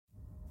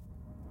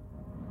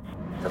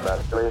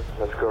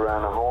Let's go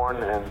around the horn,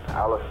 and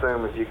I'll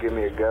assume if you give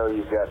me a go,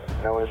 you've got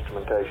no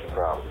instrumentation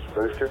problems.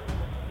 Booster,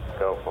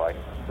 go flight.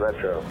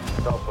 Retro,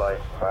 go flight.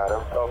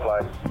 Fido, go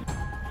flight.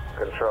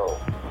 Control,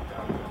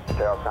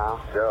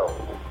 Telcom, go.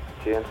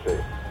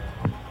 GNC,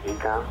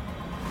 Ecom,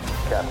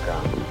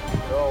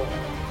 Capcom, go.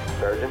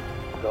 Surgeon,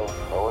 go.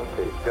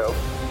 ONP, go.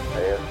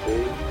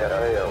 ASD,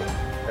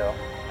 FAO, go.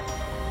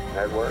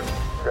 Network,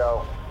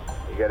 go.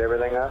 You got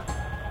everything up?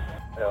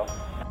 Go.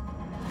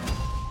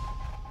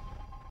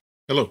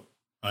 Hello,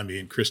 I'm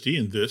Ian Christie,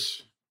 and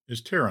this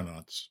is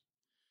Terranauts.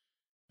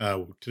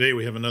 Today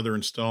we have another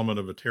installment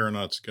of a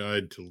Terranauts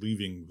Guide to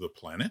Leaving the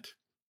Planet.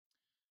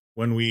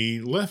 When we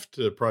left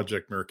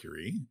Project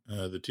Mercury,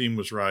 the team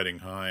was riding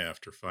high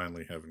after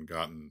finally having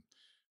gotten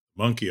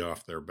monkey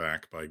off their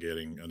back by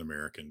getting an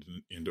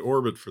American into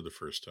orbit for the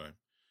first time.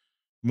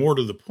 More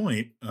to the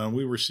point,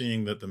 we were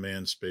seeing that the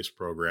manned space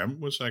program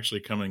was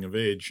actually coming of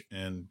age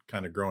and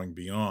kind of growing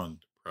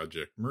beyond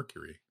Project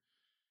Mercury.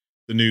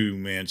 The new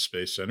Manned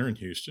Space Center in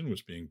Houston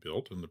was being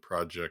built, and the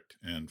project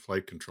and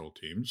flight control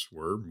teams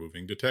were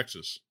moving to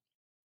Texas.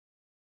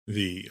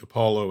 The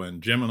Apollo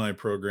and Gemini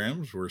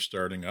programs were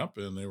starting up,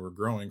 and they were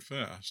growing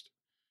fast.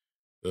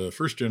 The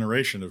first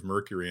generation of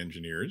Mercury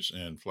engineers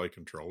and flight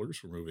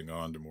controllers were moving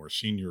on to more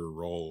senior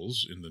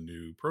roles in the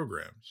new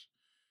programs.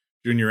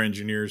 Junior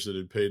engineers that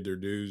had paid their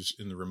dues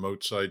in the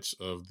remote sites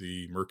of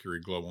the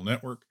Mercury Global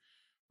Network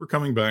were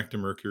coming back to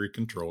Mercury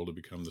Control to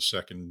become the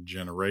second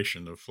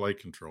generation of flight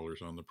controllers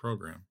on the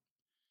program.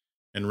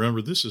 And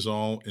remember, this is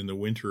all in the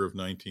winter of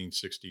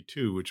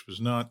 1962, which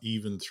was not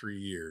even 3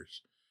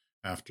 years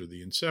after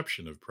the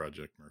inception of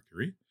Project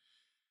Mercury.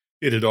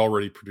 It had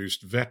already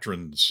produced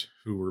veterans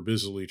who were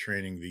busily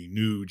training the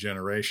new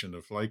generation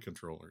of flight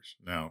controllers.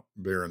 Now,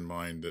 bear in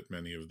mind that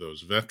many of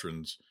those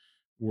veterans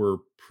were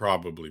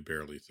probably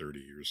barely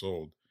 30 years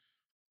old,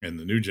 and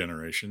the new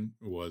generation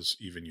was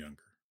even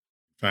younger.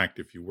 In fact,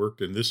 if you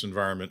worked in this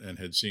environment and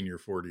had seen your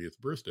 40th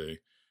birthday,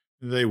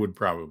 they would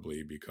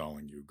probably be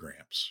calling you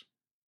Gramps.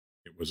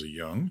 It was a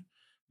young,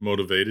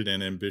 motivated,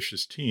 and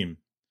ambitious team.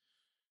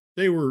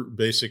 They were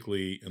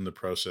basically in the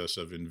process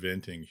of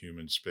inventing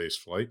human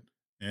spaceflight,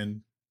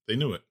 and they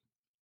knew it.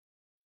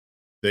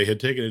 They had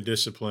taken a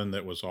discipline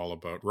that was all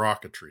about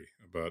rocketry,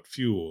 about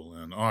fuel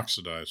and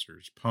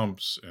oxidizers,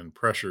 pumps and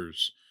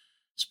pressures,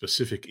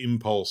 specific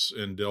impulse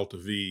and delta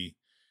V,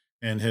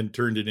 and had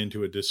turned it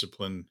into a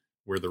discipline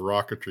where the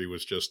rocketry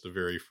was just the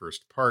very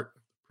first part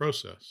of the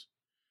process.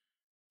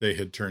 They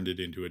had turned it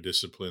into a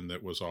discipline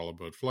that was all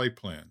about flight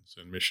plans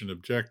and mission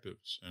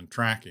objectives and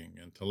tracking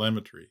and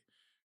telemetry,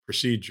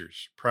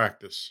 procedures,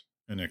 practice,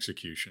 and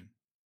execution,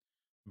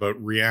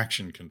 about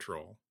reaction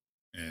control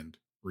and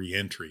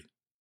re-entry.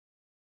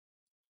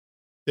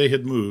 They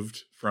had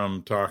moved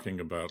from talking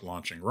about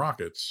launching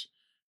rockets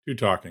to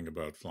talking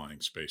about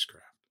flying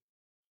spacecraft.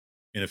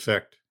 In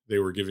effect, they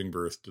were giving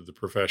birth to the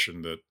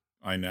profession that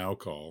I now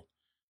call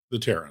the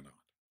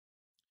Terranaut.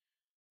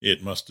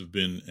 It must have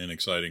been an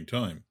exciting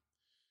time.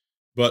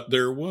 But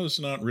there was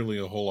not really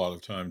a whole lot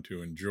of time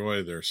to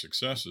enjoy their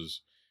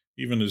successes,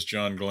 even as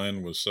John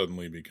Glenn was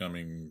suddenly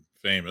becoming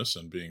famous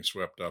and being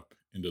swept up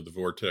into the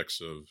vortex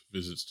of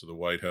visits to the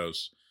White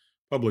House,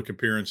 public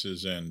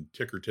appearances, and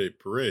ticker tape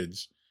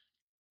parades.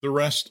 The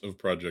rest of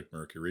Project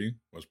Mercury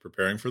was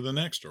preparing for the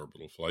next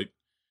orbital flight,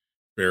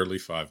 barely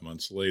 5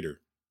 months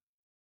later.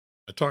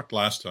 I talked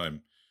last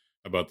time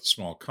about the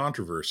small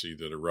controversy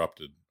that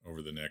erupted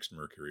over the next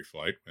Mercury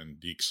flight when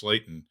Deke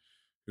Slayton,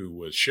 who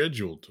was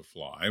scheduled to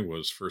fly,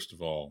 was first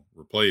of all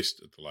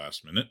replaced at the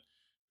last minute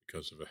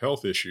because of a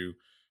health issue,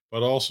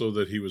 but also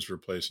that he was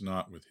replaced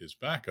not with his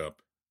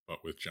backup,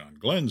 but with John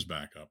Glenn's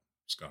backup,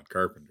 Scott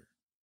Carpenter.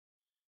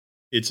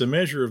 It's a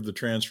measure of the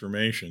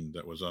transformation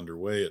that was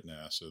underway at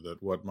NASA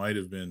that what might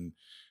have been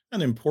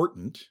an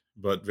important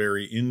but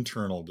very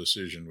internal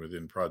decision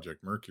within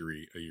Project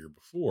Mercury a year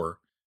before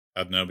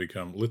had now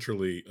become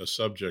literally a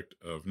subject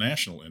of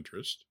national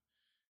interest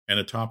and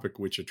a topic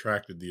which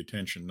attracted the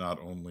attention not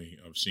only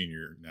of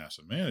senior NASA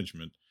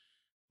management,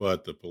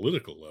 but the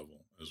political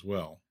level as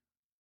well.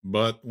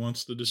 But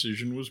once the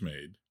decision was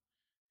made,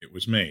 it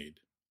was made.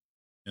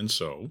 And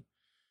so,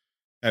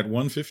 at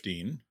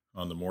 1:15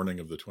 on the morning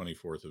of the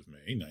 24th of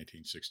May,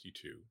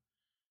 1962,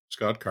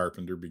 Scott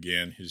Carpenter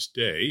began his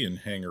day in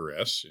Hangar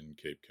S in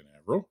Cape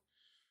Canaveral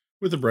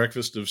with a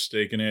breakfast of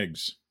steak and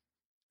eggs.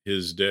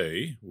 His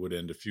day would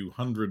end a few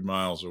hundred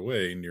miles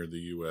away near the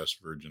U.S.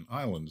 Virgin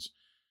Islands,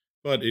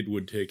 but it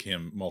would take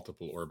him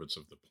multiple orbits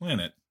of the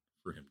planet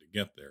for him to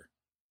get there.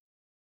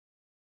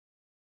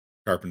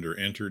 Carpenter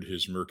entered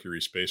his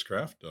Mercury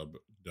spacecraft,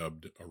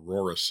 dubbed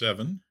Aurora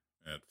 7,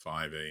 at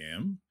 5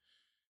 a.m.,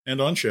 and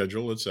on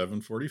schedule at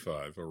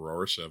 7:45,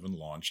 Aurora 7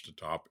 launched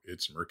atop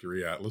its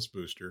Mercury Atlas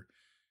booster,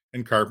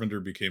 and Carpenter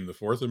became the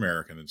fourth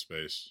American in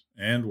space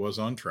and was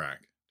on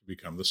track to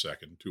become the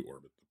second to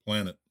orbit the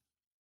planet.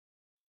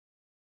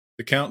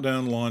 The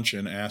countdown, launch,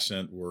 and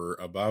ascent were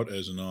about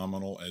as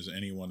nominal as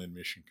anyone in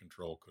mission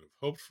control could have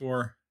hoped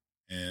for,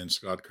 and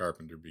Scott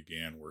Carpenter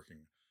began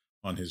working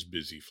on his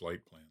busy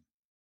flight plan.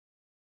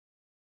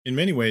 In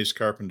many ways,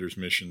 Carpenter's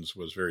missions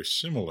was very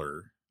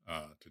similar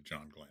to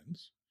John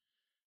Glenn's.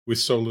 With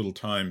so little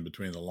time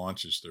between the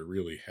launches, there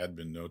really had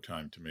been no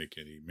time to make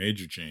any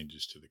major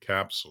changes to the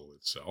capsule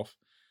itself,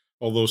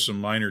 although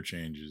some minor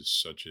changes,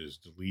 such as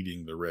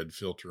deleting the red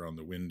filter on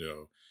the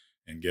window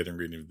and getting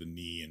rid of the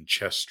knee and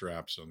chest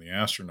straps on the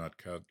astronaut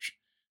couch,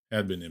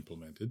 had been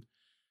implemented.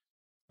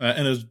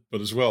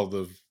 But as well,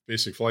 the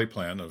basic flight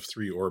plan of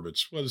 3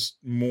 orbits was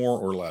more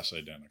or less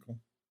identical.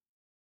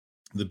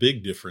 The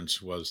big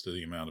difference was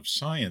the amount of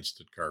science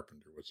that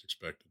Carpenter was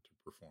expected to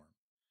perform.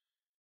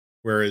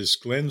 Whereas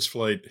Glenn's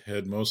flight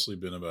had mostly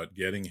been about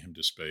getting him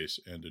to space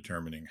and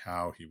determining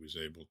how he was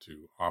able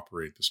to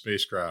operate the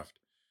spacecraft,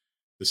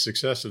 the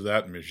success of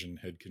that mission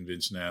had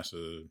convinced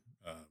NASA,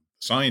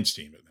 science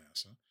team at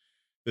NASA,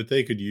 that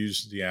they could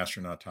use the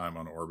astronaut time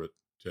on orbit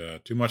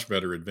to much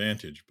better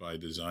advantage by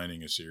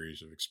designing a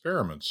series of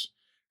experiments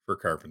for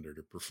Carpenter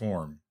to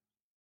perform.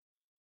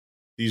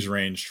 These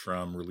ranged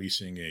from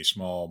releasing a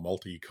small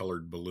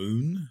multicolored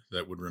balloon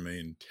that would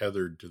remain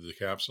tethered to the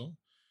capsule,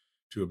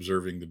 to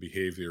observing the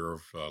behavior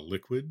of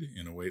liquid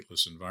in a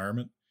weightless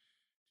environment,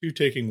 to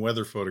taking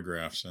weather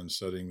photographs and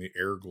studying the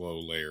air glow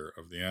layer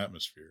of the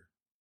atmosphere.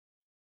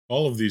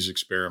 All of these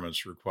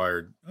experiments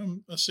required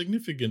a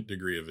significant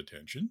degree of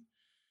attention,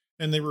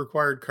 and they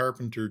required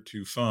Carpenter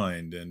to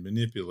find and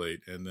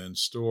manipulate and then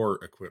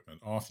store equipment,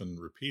 often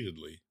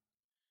repeatedly.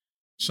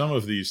 Some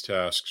of these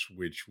tasks,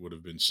 which would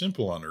have been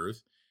simple on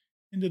Earth,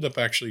 ended up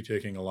actually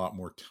taking a lot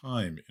more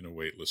time in a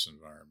weightless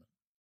environment.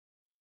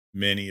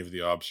 Many of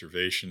the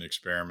observation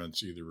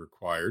experiments either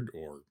required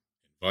or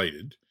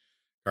invited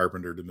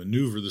Carpenter to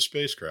maneuver the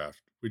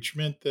spacecraft, which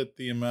meant that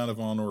the amount of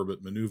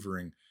on-orbit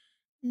maneuvering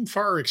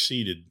far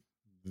exceeded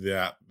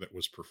that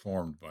was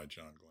performed by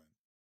John Glenn.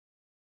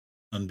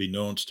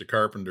 Unbeknownst to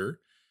Carpenter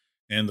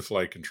and the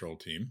flight control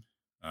team,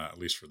 at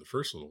least for the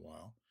first little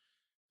while,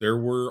 there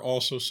were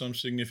also some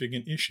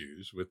significant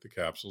issues with the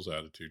capsule's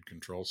attitude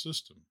control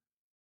system.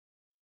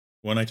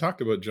 When I talked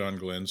about John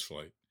Glenn's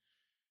flight,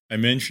 I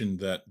mentioned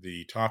that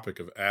the topic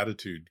of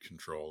attitude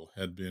control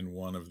had been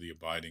one of the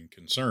abiding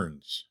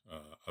concerns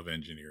of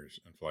engineers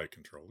and flight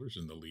controllers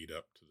in the lead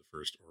up to the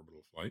first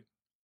orbital flight.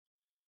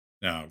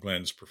 Now,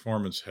 Glenn's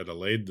performance had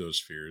allayed those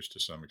fears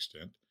to some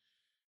extent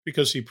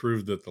because he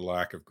proved that the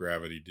lack of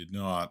gravity did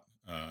not,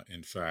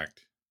 in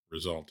fact,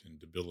 result in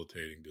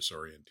debilitating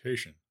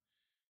disorientation.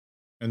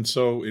 And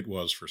so it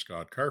was for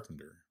Scott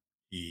Carpenter.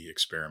 He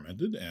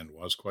experimented and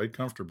was quite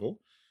comfortable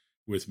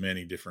with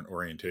many different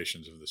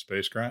orientations of the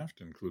spacecraft,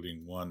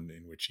 including one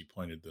in which he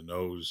pointed the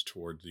nose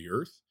toward the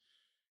Earth.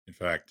 In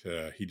fact,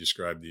 he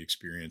described the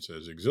experience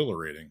as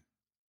exhilarating.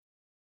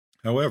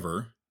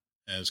 However,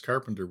 as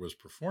Carpenter was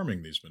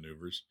performing these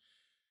maneuvers,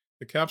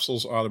 the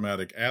capsule's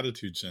automatic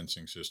attitude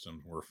sensing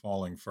system were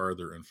falling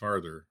farther and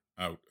farther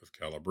out of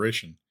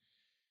calibration.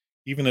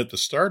 Even at the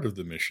start of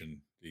the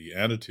mission, the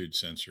attitude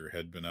sensor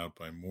had been out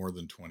by more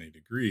than 20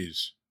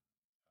 degrees.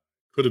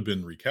 Could have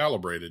been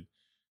recalibrated,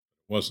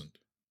 but wasn't.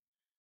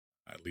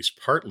 At least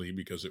partly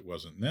because it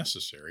wasn't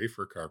necessary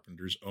for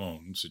Carpenter's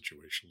own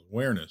situational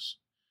awareness.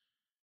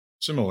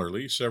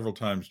 Similarly, several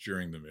times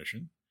during the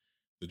mission,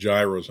 the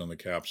gyros on the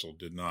capsule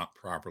did not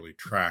properly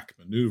track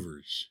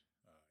maneuvers,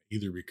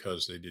 either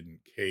because they didn't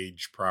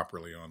cage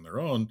properly on their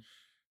own,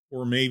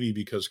 or maybe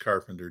because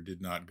Carpenter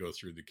did not go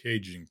through the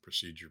caging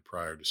procedure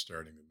prior to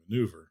starting the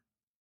maneuver.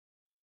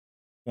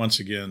 Once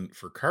again,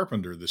 for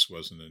Carpenter, this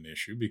wasn't an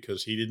issue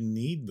because he didn't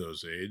need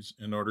those aids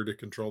in order to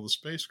control the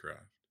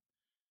spacecraft.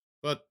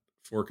 But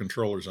for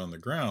controllers on the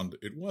ground,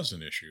 it was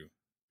an issue,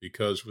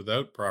 because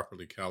without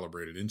properly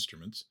calibrated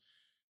instruments,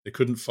 they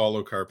couldn't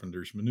follow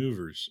Carpenter's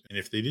maneuvers, and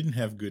if they didn't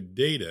have good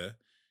data,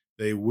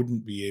 they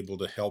wouldn't be able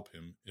to help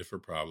him if a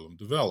problem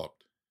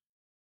developed.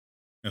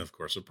 And of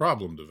course, a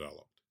problem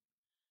developed.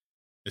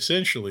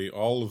 Essentially,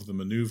 all of the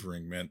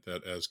maneuvering meant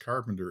that as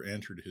Carpenter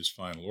entered his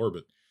final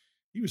orbit,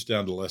 he was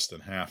down to less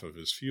than half of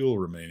his fuel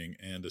remaining,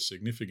 and a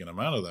significant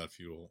amount of that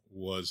fuel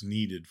was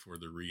needed for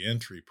the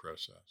re-entry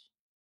process.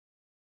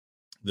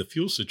 The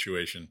fuel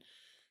situation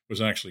was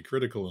actually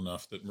critical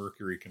enough that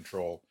Mercury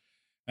Control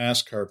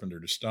asked Carpenter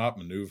to stop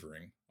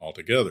maneuvering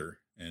altogether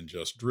and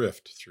just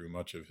drift through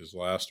much of his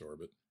last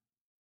orbit.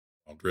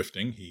 While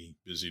drifting, he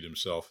busied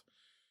himself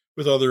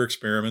with other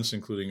experiments,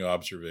 including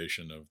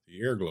observation of the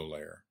airglow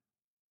layer.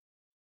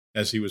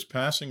 As he was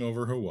passing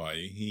over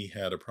Hawaii, he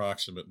had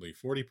approximately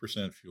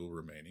 40% fuel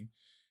remaining,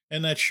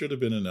 and that should have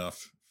been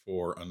enough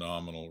for a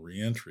nominal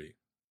re-entry.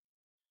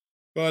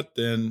 But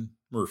then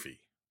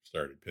Murphy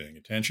started paying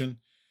attention,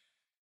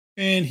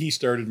 and he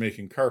started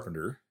making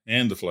Carpenter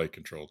and the flight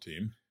control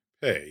team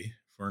pay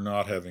for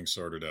not having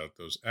sorted out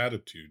those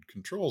attitude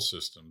control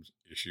systems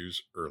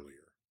issues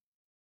earlier.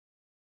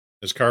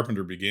 As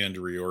Carpenter began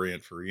to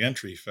reorient for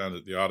re-entry, he found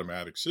that the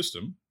automatic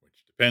system,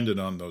 which depended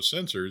on those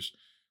sensors,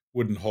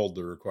 wouldn't hold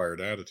the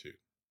required attitude.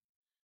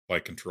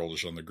 Flight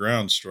controllers on the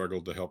ground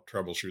struggled to help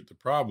troubleshoot the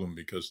problem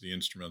because the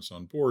instruments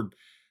on board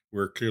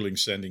were clearly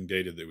sending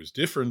data that was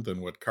different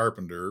than what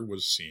Carpenter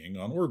was seeing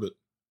on orbit.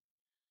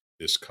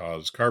 This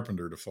caused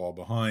Carpenter to fall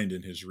behind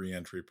in his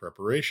re-entry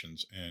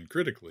preparations and,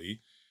 critically,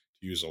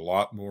 to use a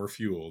lot more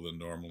fuel than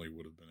normally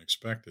would have been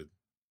expected.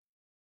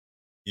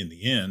 In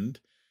the end,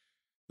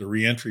 the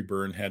re-entry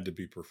burn had to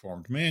be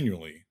performed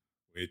manually,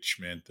 which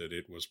meant that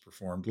it was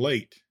performed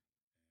late.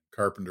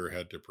 Carpenter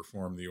had to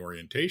perform the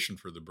orientation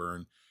for the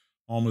burn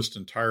almost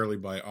entirely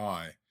by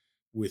eye,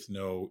 with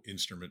no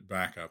instrument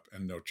backup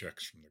and no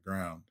checks from the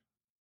ground.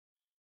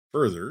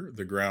 Further,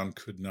 the ground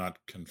could not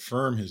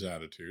confirm his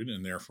attitude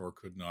and therefore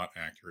could not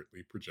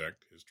accurately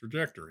project his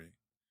trajectory.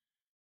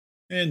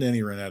 And then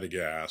he ran out of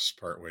gas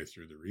partway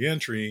through the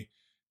re-entry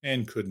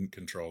and couldn't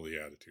control the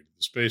attitude of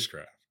the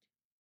spacecraft.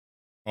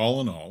 All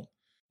in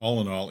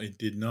all, it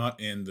did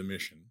not end the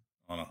mission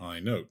on a high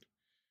note.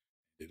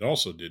 It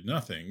also did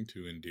nothing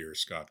to endear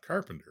Scott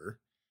Carpenter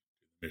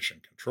to the mission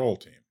control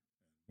team.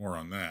 More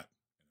on that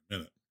in a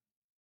minute.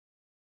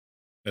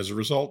 As a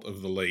result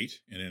of the late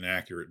and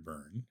inaccurate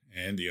burn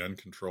and the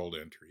uncontrolled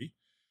entry,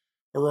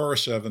 Aurora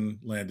 7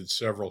 landed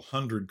several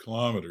hundred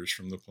kilometers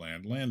from the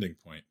planned landing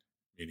point,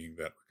 meaning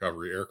that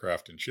recovery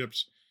aircraft and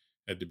ships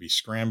had to be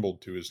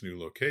scrambled to his new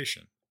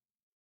location.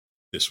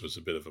 This was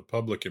a bit of a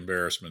public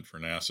embarrassment for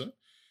NASA,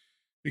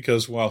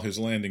 because while his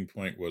landing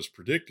point was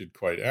predicted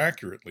quite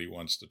accurately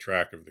once the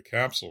track of the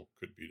capsule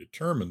could be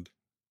determined,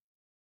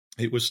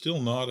 it was still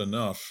not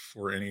enough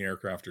for any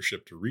aircraft or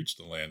ship to reach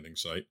the landing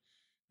site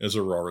as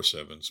Aurora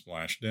 7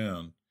 splashed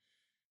down.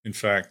 In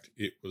fact,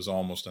 it was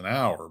almost an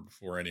hour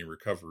before any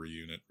recovery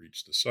unit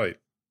reached the site.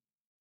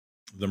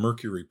 The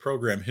Mercury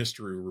program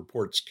history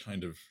reports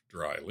kind of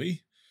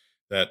dryly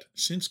that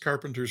since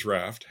Carpenter's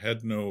raft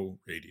had no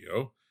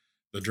radio,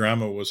 the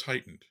drama was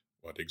heightened.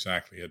 What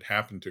exactly had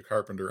happened to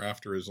Carpenter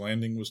after his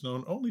landing was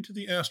known only to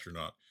the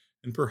astronaut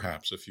and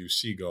perhaps a few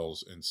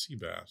seagulls and sea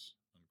bass.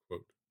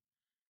 Unquote.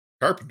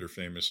 Carpenter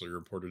famously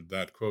reported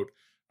that, quote,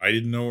 "I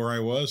didn't know where I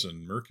was,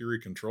 and Mercury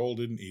Control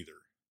didn't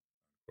either."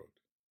 Unquote.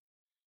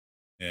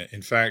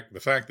 In fact, the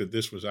fact that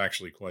this was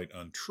actually quite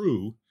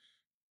untrue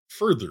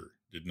further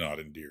did not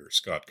endear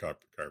Scott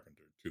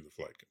Carpenter to the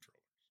flight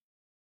controllers.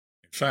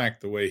 In fact,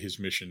 the way his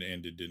mission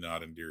ended did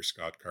not endear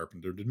Scott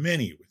Carpenter to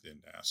many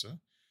within NASA.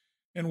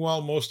 And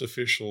while most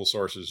official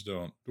sources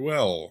don't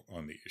dwell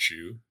on the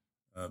issue,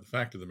 the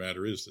fact of the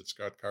matter is that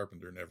Scott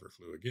Carpenter never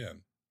flew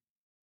again.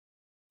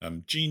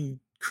 Gene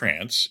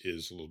Kranz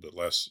is a little bit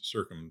less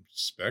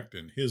circumspect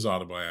in his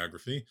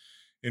autobiography,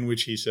 in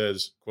which he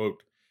says,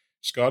 quote,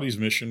 "Scotty's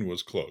mission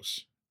was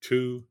close,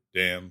 too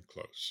damn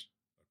close.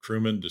 A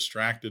crewman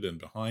distracted and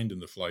behind in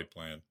the flight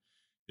plan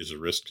is a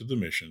risk to the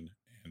mission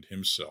and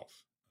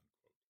himself."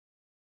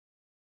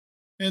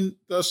 And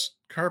thus,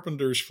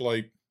 Carpenter's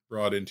flight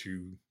brought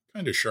into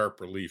kind of sharp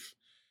relief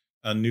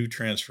a new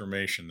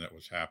transformation that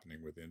was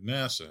happening within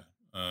NASA,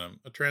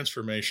 a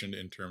transformation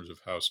in terms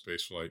of how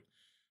spaceflight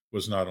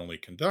was not only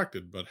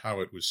conducted, but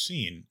how it was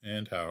seen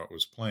and how it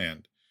was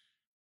planned.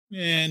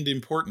 And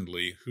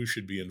importantly, who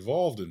should be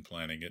involved in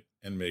planning it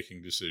and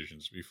making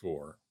decisions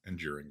before and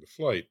during the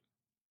flight.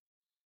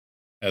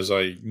 As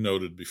I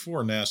noted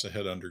before, NASA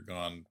had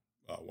undergone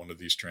one of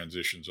these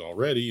transitions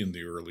already in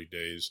the early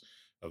days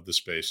of the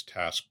Space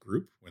Task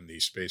Group, when the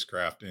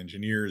spacecraft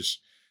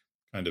engineers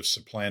kind of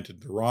supplanted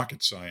the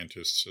rocket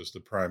scientists as the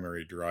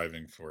primary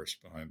driving force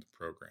behind the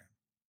program.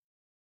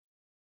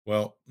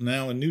 Well,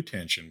 now a new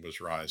tension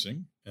was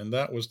rising, and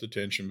that was the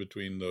tension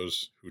between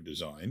those who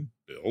design,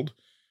 build,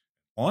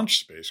 launch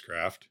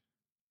spacecraft,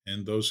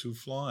 and those who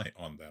fly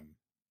on them,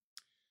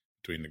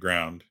 between the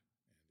ground and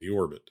the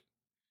orbit,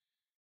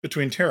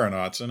 between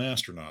terranauts and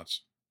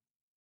astronauts.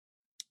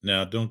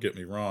 Now, don't get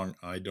me wrong,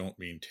 I don't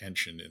mean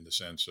tension in the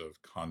sense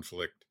of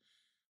conflict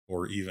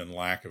or even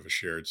lack of a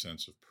shared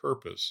sense of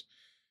purpose,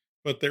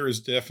 but there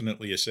is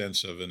definitely a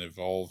sense of an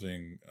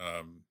evolving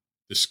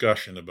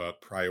discussion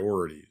about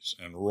priorities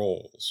and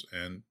roles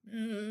and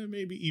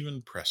maybe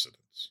even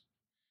precedents.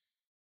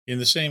 In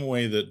the same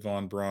way that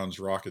von Braun's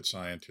rocket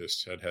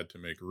scientists had to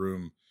make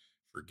room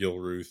for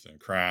Gilruth and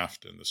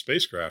Kraft and the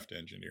spacecraft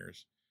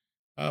engineers,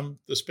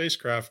 the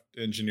spacecraft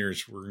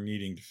engineers were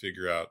needing to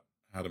figure out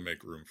how to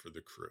make room for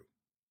the crew.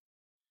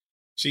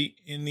 See,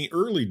 in the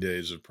early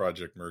days of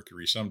Project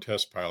Mercury, some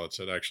test pilots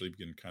had actually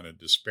been kind of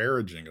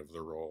disparaging of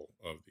the role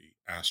of the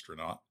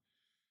astronaut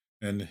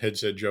and had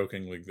said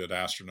jokingly that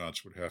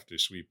astronauts would have to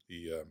sweep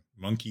the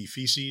monkey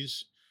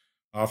feces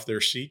off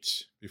their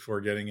seats before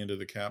getting into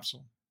the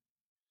capsule.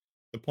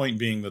 The point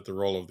being that the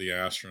role of the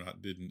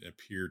astronaut didn't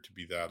appear to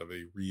be that of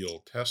a real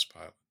test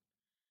pilot.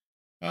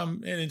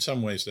 And in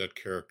some ways, that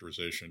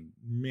characterization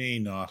may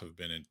not have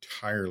been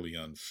entirely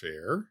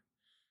unfair,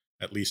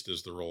 at least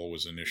as the role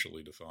was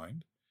initially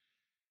defined.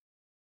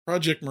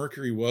 Project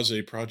Mercury was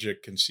a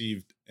project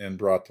conceived and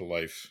brought to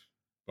life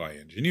by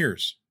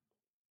engineers.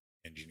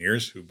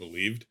 Engineers who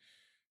believed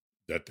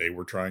that they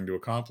were trying to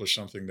accomplish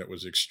something that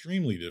was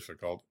extremely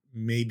difficult,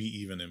 maybe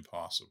even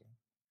impossible.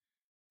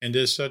 And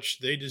as such,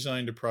 they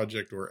designed a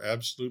project where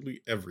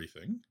absolutely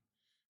everything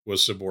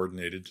was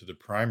subordinated to the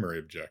primary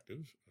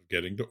objective of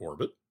getting to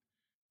orbit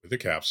with a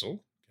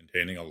capsule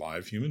containing a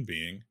live human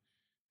being, and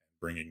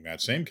bringing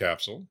that same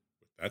capsule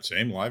with that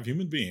same live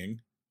human being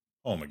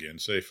home again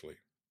safely.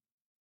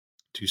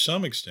 To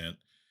some extent,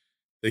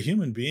 the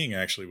human being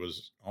actually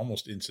was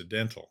almost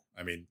incidental.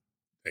 I mean,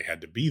 they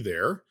had to be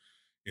there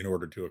in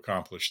order to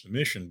accomplish the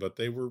mission, but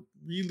they were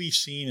really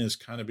seen as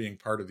kind of being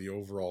part of the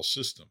overall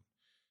system,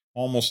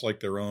 almost like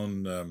their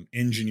own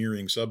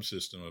engineering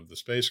subsystem of the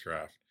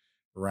spacecraft,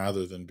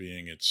 rather than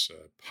being its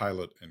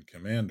pilot and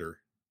commander.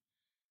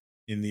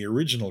 In the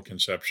original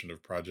conception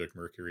of Project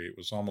Mercury, it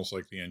was almost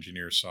like the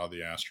engineers saw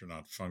the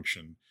astronaut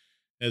function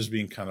as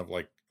being kind of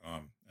like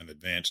an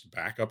advanced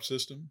backup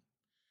system,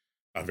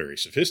 a very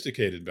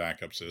sophisticated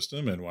backup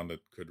system, and one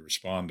that could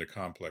respond to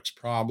complex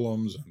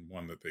problems, and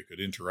one that they could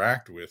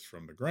interact with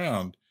from the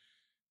ground,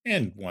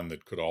 and one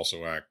that could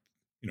also act,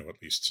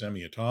 at least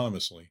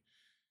semi-autonomously.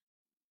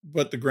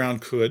 But the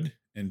ground could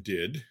and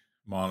did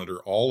monitor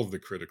all of the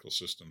critical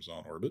systems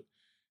on orbit,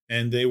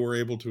 and they were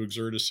able to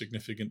exert a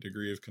significant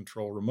degree of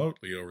control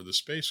remotely over the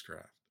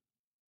spacecraft.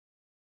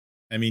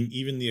 I mean,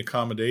 even the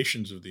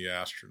accommodations of the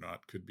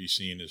astronaut could be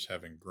seen as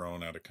having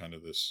grown out of kind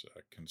of this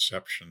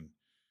conception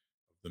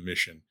the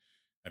mission.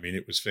 I mean,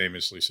 it was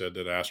famously said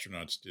that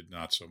astronauts did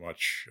not so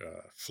much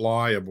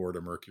fly aboard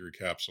a Mercury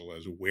capsule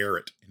as wear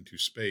it into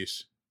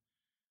space.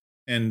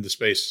 And the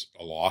space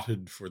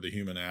allotted for the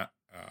human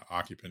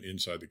occupant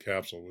inside the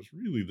capsule was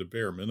really the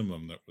bare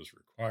minimum that was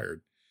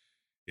required.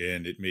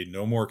 And it made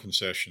no more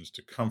concessions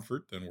to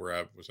comfort than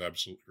was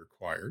absolutely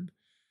required,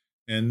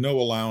 and no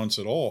allowance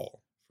at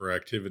all for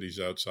activities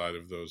outside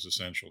of those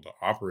essential to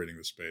operating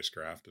the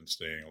spacecraft and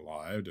staying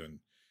alive and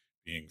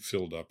being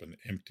filled up and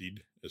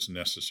emptied as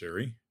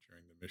necessary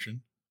during the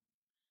mission.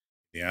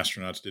 The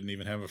astronauts didn't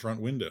even have a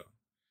front window.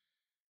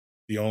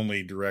 The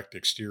only direct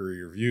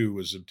exterior view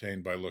was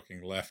obtained by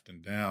looking left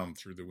and down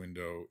through the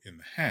window in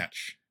the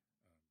hatch,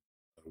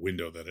 a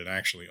window that had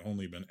actually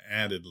only been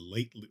added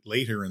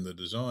later in the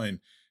design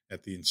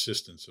at the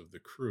insistence of the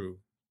crew.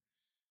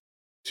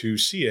 To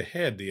see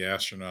ahead, the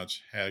astronauts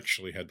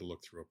actually had to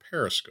look through a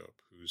periscope,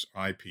 whose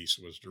eyepiece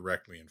was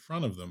directly in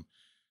front of them,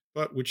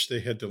 but which they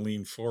had to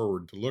lean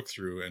forward to look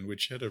through, and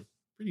which had a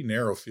pretty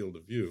narrow field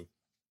of view.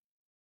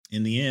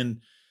 In the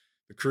end,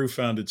 the crew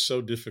found it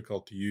so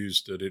difficult to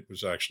use that it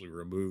was actually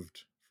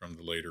removed from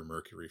the later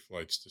Mercury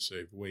flights to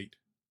save weight.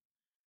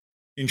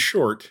 In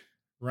short,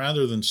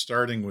 rather than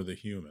starting with a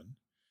human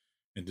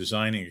and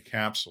designing a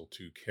capsule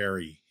to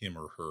carry him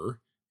or her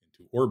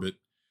into orbit,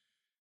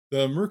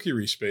 the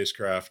Mercury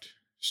spacecraft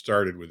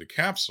started with a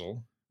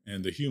capsule,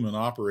 and the human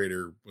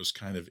operator was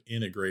kind of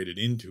integrated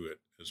into it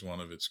as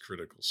one of its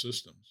critical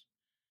systems.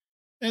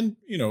 And,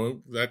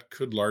 that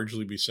could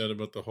largely be said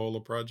about the whole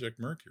of Project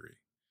Mercury.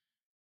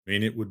 I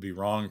mean, it would be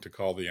wrong to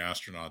call the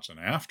astronauts an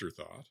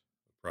afterthought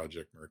of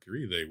Project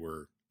Mercury. They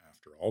were,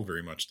 after all,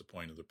 very much the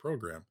point of the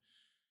program.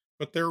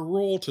 But their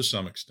role, to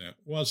some extent,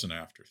 was an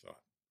afterthought.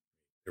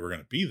 They were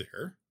going to be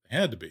there. They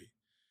had to be.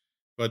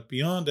 But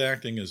beyond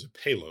acting as a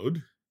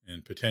payload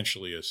and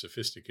potentially a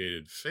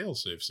sophisticated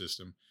fail-safe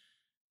system,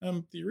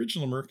 the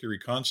original Mercury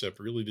concept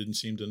really didn't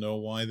seem to know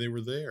why they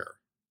were there.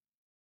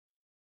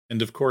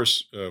 And of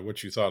course,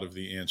 what you thought of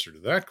the answer to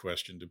that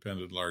question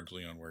depended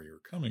largely on where you were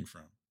coming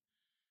from.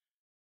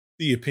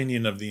 The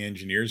opinion of the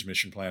engineers,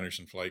 mission planners,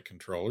 and flight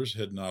controllers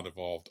had not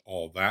evolved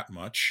all that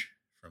much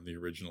from the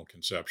original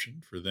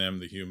conception. For them,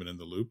 the human in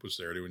the loop was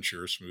there to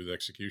ensure smooth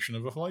execution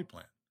of a flight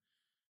plan,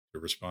 to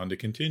respond to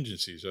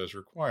contingencies as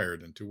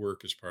required, and to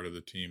work as part of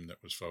the team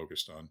that was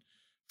focused on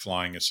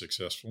flying a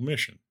successful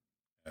mission,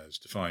 as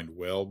defined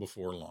well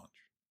before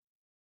launch.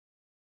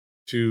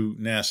 To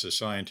NASA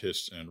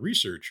scientists and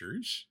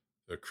researchers,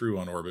 the crew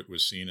on orbit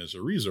was seen as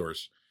a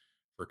resource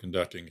for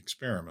conducting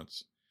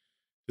experiments.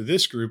 To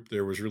this group,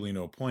 there was really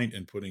no point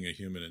in putting a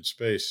human in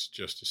space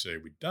just to say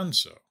we'd done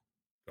so.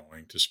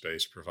 Going to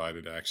space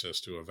provided access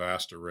to a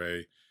vast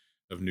array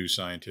of new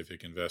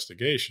scientific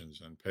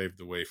investigations and paved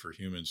the way for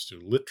humans to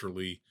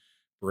literally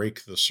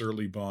break the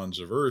surly bonds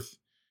of Earth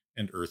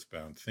and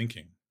earthbound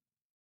thinking.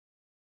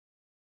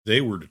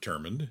 They were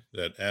determined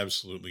that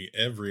absolutely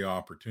every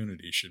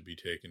opportunity should be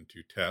taken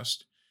to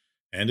test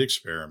and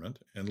experiment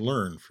and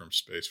learn from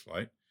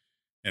spaceflight,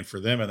 and for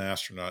them an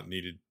astronaut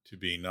needed to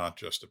be not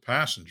just a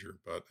passenger,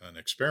 but an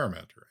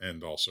experimenter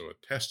and also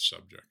a test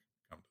subject.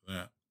 Come to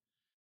that.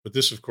 But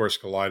this, of course,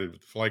 collided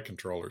with the flight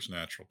controller's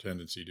natural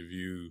tendency to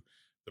view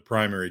the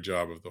primary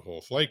job of the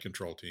whole flight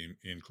control team,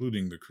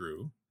 including the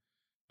crew,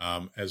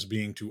 as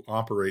being to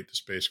operate the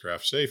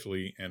spacecraft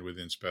safely and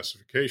within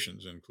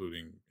specifications,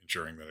 including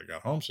ensuring that it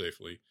got home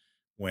safely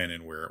when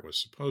and where it was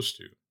supposed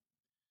to.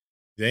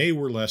 They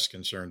were less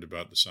concerned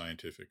about the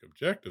scientific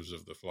objectives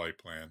of the flight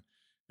plan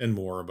and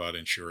more about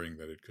ensuring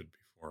that it could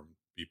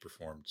be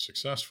performed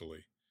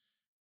successfully.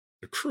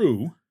 The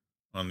crew,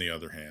 on the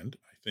other hand,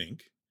 I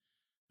think,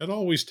 had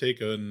always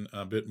taken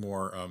a bit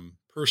more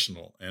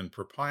personal and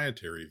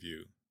proprietary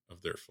view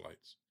of their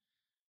flights.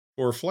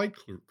 For a flight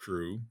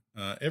crew,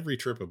 every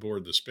trip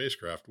aboard the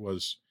spacecraft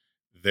was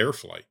their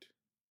flight.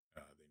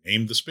 They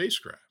named the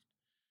spacecraft.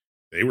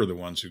 They were the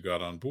ones who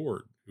got on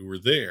board, who were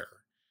there.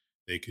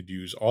 They could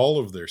use all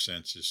of their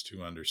senses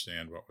to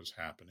understand what was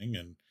happening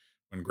and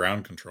when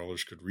ground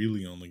controllers could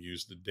really only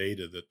use the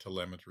data that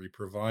telemetry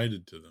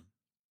provided to them.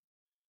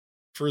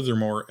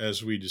 Furthermore,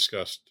 as we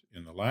discussed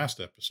in the last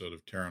episode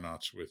of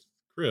Terranauts with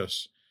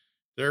Chris,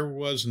 there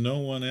was no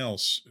one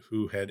else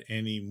who had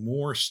any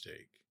more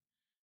stake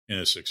in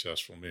a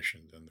successful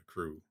mission than the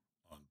crew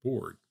on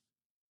board.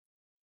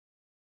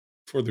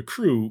 For the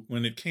crew,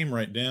 when it came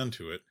right down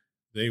to it,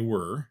 they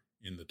were,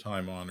 in the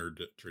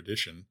time-honored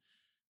tradition,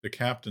 the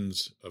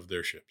captains of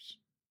their ships.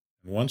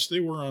 And once they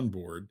were on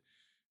board,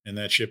 and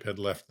that ship had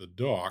left the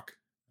dock,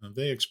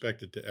 they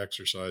expected to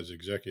exercise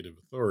executive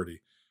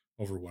authority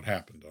over what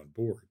happened on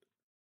board.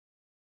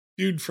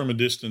 Viewed from a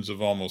distance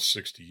of almost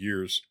 60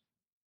 years,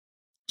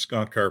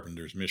 Scott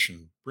Carpenter's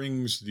mission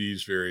brings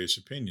these various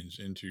opinions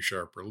into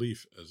sharp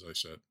relief, as I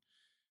said.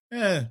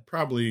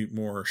 Probably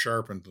more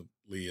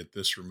sharply at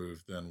this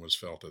remove than was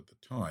felt at the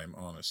time,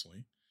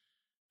 honestly.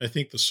 I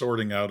think the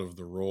sorting out of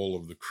the role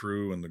of the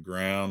crew and the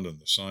ground and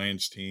the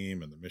science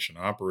team and the mission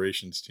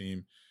operations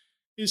team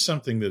is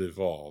something that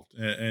evolved,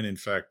 and in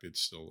fact,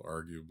 it's still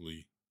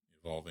arguably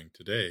evolving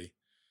today.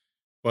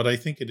 But I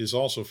think it is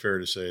also fair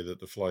to say that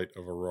the flight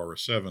of Aurora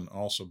 7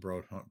 also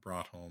brought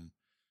home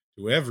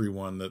to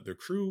everyone that the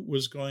crew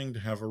was going to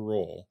have a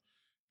role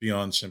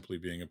beyond simply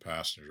being a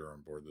passenger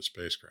on board the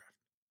spacecraft,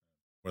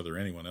 whether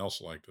anyone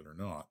else liked it or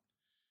not.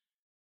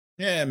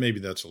 Maybe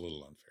that's a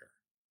little unfair.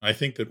 I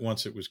think that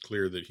once it was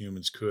clear that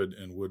humans could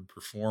and would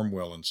perform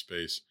well in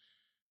space,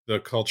 the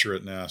culture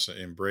at NASA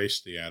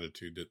embraced the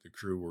attitude that the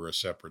crew were a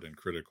separate and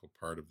critical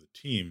part of the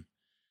team.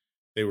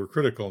 They were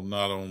critical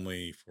not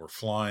only for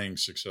flying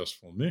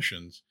successful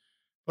missions,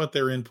 but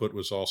their input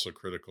was also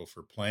critical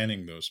for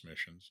planning those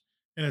missions,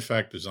 and in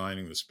fact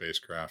designing the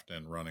spacecraft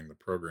and running the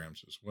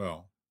programs as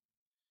well.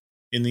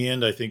 In the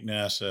end, I think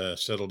NASA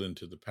settled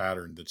into the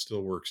pattern that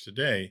still works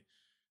today,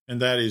 and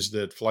that is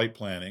that flight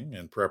planning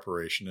and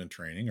preparation and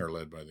training are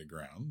led by the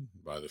ground,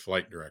 by the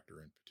flight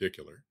director in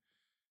particular.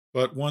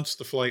 But once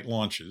the flight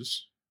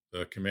launches,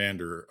 the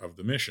commander of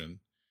the mission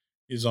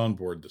is on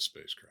board the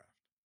spacecraft.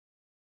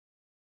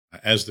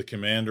 As the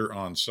commander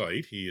on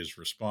site, he is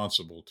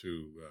responsible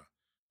to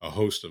a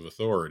host of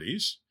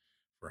authorities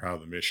for how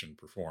the mission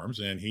performs,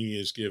 and he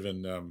is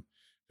given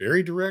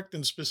very direct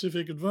and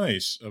specific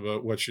advice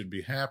about what should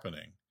be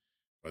happening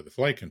by the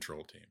flight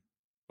control team.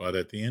 But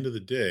at the end of the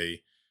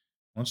day,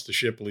 once the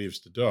ship leaves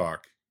the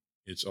dock,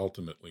 it's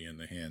ultimately in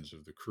the hands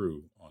of the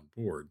crew on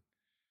board.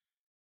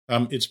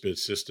 It's been a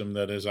system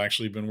that has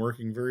actually been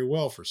working very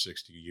well for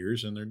 60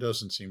 years, and there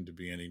doesn't seem to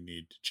be any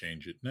need to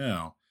change it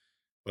now.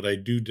 But I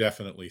do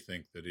definitely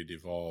think that it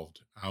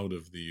evolved out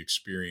of the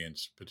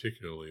experience,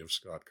 particularly of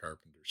Scott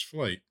Carpenter's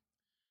flight.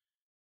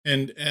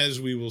 And as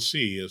we will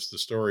see as the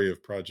story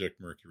of Project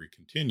Mercury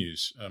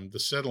continues, the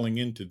settling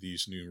into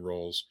these new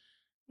roles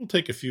will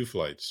take a few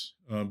flights,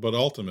 but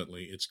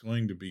ultimately it's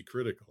going to be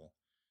critical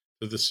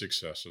to the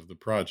success of the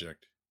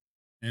project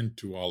and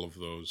to all of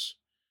those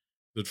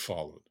that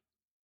followed.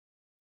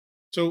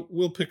 So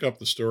we'll pick up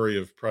the story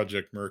of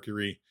Project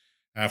Mercury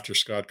after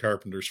Scott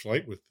Carpenter's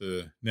flight with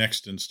the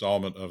next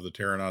installment of the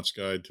Terranauts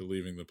Guide to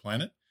Leaving the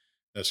Planet.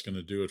 That's going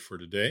to do it for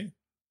today.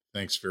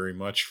 Thanks very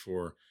much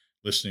for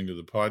listening to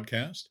the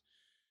podcast.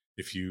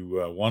 If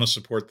you want to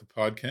support the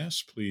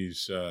podcast,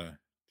 please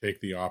take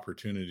the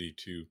opportunity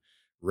to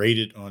rate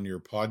it on your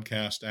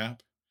podcast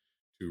app,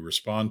 to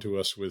respond to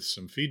us with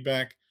some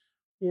feedback,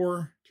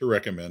 or to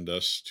recommend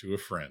us to a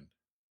friend.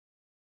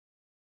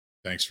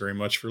 Thanks very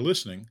much for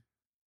listening.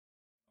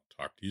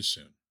 I'll talk to you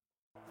soon.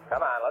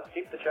 Come on, let's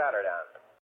keep the chatter down.